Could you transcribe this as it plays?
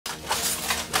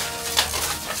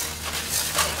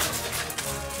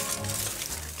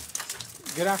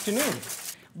Good afternoon.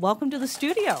 Welcome to the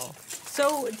studio.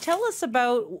 So tell us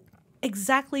about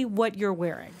exactly what you're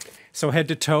wearing. So head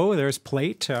to toe, there's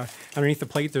plate. Underneath the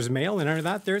plate, there's mail. And under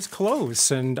that, there's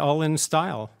clothes, and all in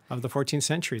style of the 14th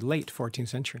century, late 14th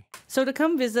century. So to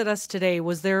come visit us today,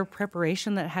 was there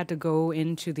preparation that had to go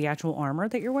into the actual armor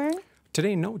that you're wearing?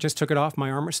 Today, no, just took it off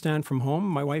my armor stand from home.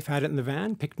 My wife had it in the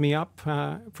van, picked me up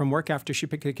from work after she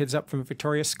picked the kids up from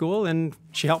Victoria School, and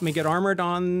she helped me get armored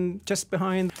on just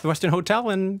behind the Westin Hotel,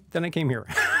 and then I came here.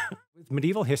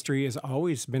 Medieval history has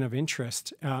always been of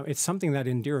interest. It's something that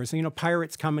endures. You know,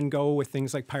 pirates come and go with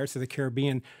things like Pirates of the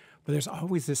Caribbean, but there's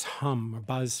always this hum or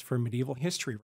buzz for medieval history.